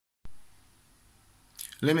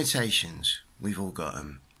Limitations, we've all got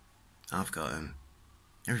them. I've got them.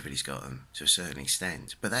 Everybody's got them to a certain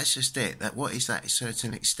extent. But that's just it. What is that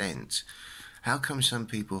certain extent? How come some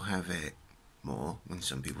people have it more when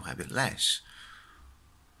some people have it less?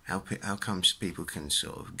 How come people can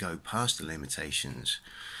sort of go past the limitations?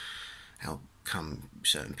 How come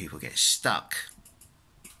certain people get stuck?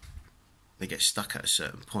 They get stuck at a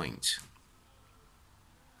certain point.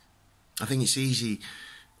 I think it's easy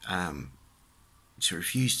to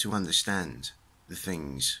refuse to understand the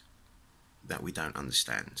things that we don't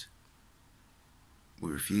understand.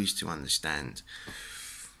 We refuse to understand,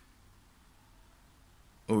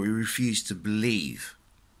 or we refuse to believe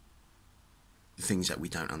the things that we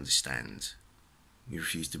don't understand. We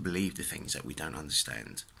refuse to believe the things that we don't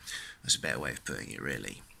understand. That's a better way of putting it,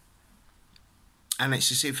 really. And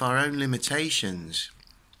it's as if our own limitations,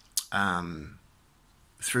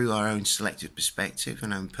 through our own selective perspective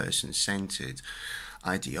and own person-centered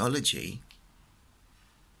ideology,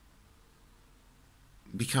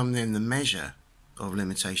 become then the measure of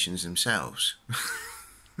limitations themselves.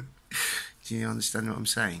 Do you understand what I'm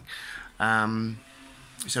saying?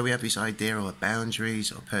 So we have this idea of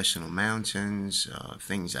boundaries, or personal mountains, or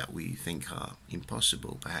things that we think are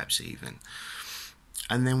impossible, perhaps even.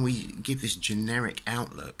 And then we give this generic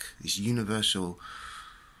outlook, this universal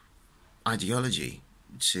ideology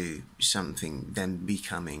to something then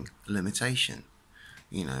becoming a limitation.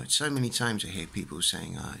 You know, so many times I hear people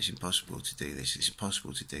saying, oh, it's impossible to do this, it's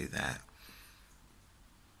impossible to do that.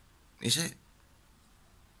 Is it?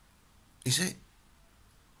 Is it?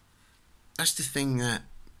 That's the thing that,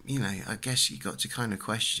 you know, I guess you got to kind of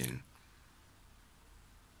question.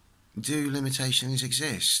 Do limitations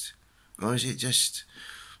exist? Or is it just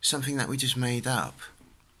something that we just made up?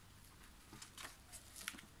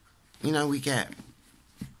 You know, we get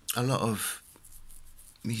a lot of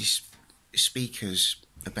these speakers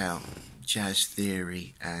about jazz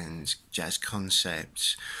theory and jazz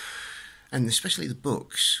concepts, and especially the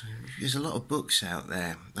books. There's a lot of books out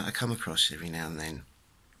there that I come across every now and then,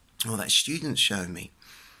 or that students show me.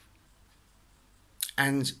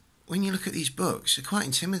 And when you look at these books, they're quite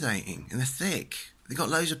intimidating and they're thick. They've got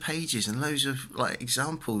loads of pages and loads of like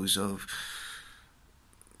examples of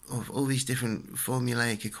all these different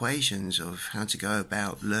formulaic equations of how to go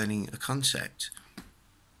about learning a concept.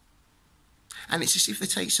 And it's as if they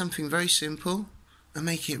take something very simple and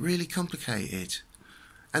make it really complicated.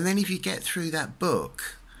 And then if you get through that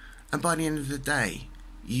book, and by the end of the day,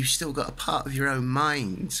 you've still got a part of your own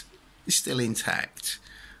mind is still intact,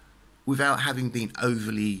 without having been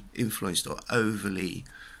overly influenced or overly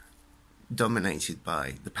dominated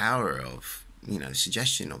by the power of, you know, the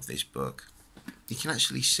suggestion of this book, you can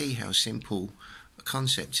actually see how simple a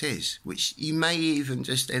concept is, which you may even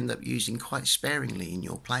just end up using quite sparingly in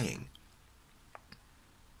your playing.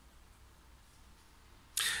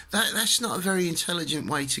 That's not a very intelligent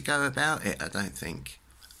way to go about it, I don't think.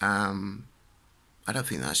 I don't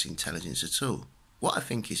think that's intelligence at all. What I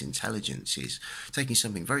think is intelligence is taking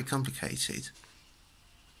something very complicated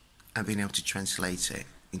and being able to translate it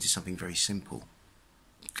into something very simple.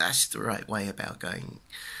 That's the right way about going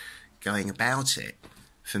about it,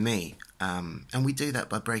 for me. And we do that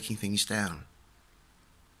by breaking things down,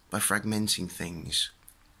 by fragmenting things,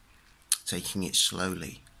 taking it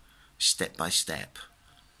slowly, step by step.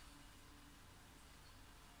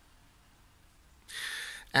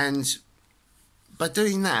 And by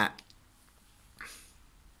doing that,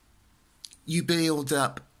 you build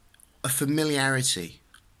up a familiarity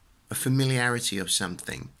of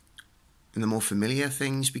something. And the more familiar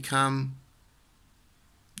things become,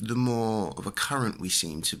 the more of a current we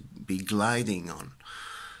seem to be gliding on,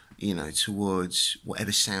 you know, towards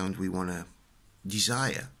whatever sound we want to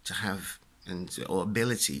desire to have, and or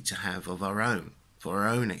ability to have of our own, for our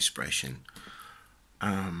own expression.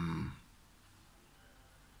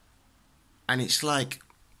 And it's like,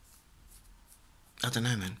 I don't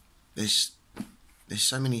know, man. There's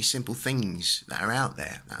so many simple things that are out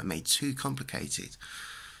there that are made too complicated,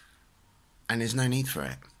 and there's no need for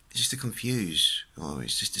it. It's just to confuse, or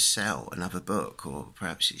it's just to sell another book, or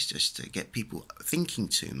perhaps it's just to get people thinking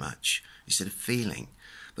too much instead of feeling.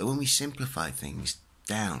 But when we simplify things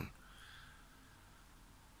down,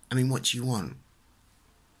 I mean, what do you want?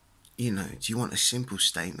 You know, do you want a simple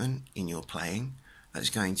statement in your playing that's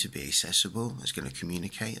going to be accessible, that's going to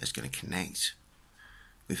communicate, that's going to connect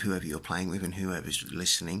with whoever you're playing with and whoever's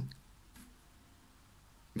listening?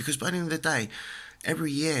 Because by the end of the day,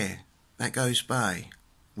 every year that goes by,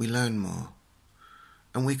 we learn more.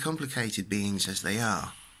 And we're complicated beings as they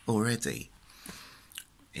are already.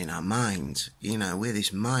 In our mind, you know, we're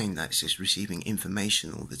this mind that's just receiving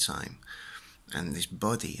information all the time. and this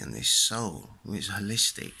body and this soul, this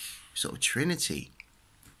holistic sort of trinity.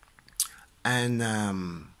 And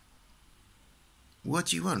what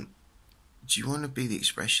do you want? Do you want to be the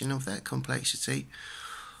expression of that complexity?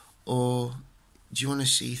 Or do you want to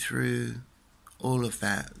see through all of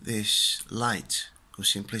that, this light or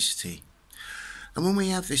simplicity? And when we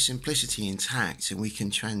have this simplicity intact and we can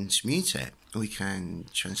transmute it, we can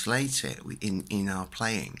translate it in our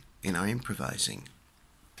playing, in our improvising.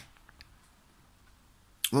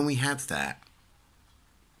 When we have that,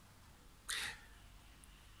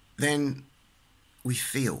 then we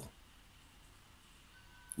feel,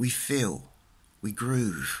 we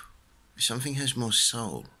groove. Something has more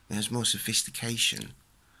soul, it has more sophistication.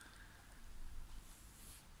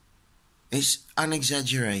 It's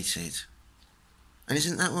unexaggerated. And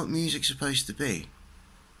isn't that what music's supposed to be?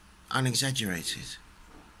 Unexaggerated.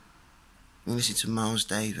 You listen to Miles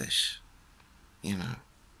Davis, you know.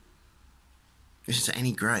 Listen to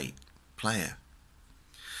any great player.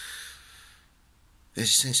 There's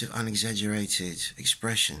a sense of unexaggerated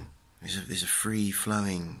expression. There's a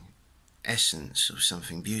free-flowing essence of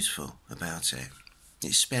something beautiful about it.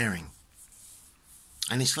 It's sparing.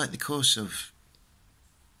 And it's like the course of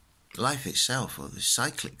life itself, or the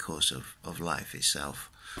cyclic course of life itself.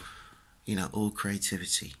 You know, all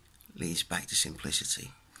creativity leads back to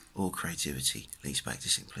simplicity. All creativity leads back to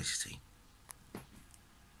simplicity.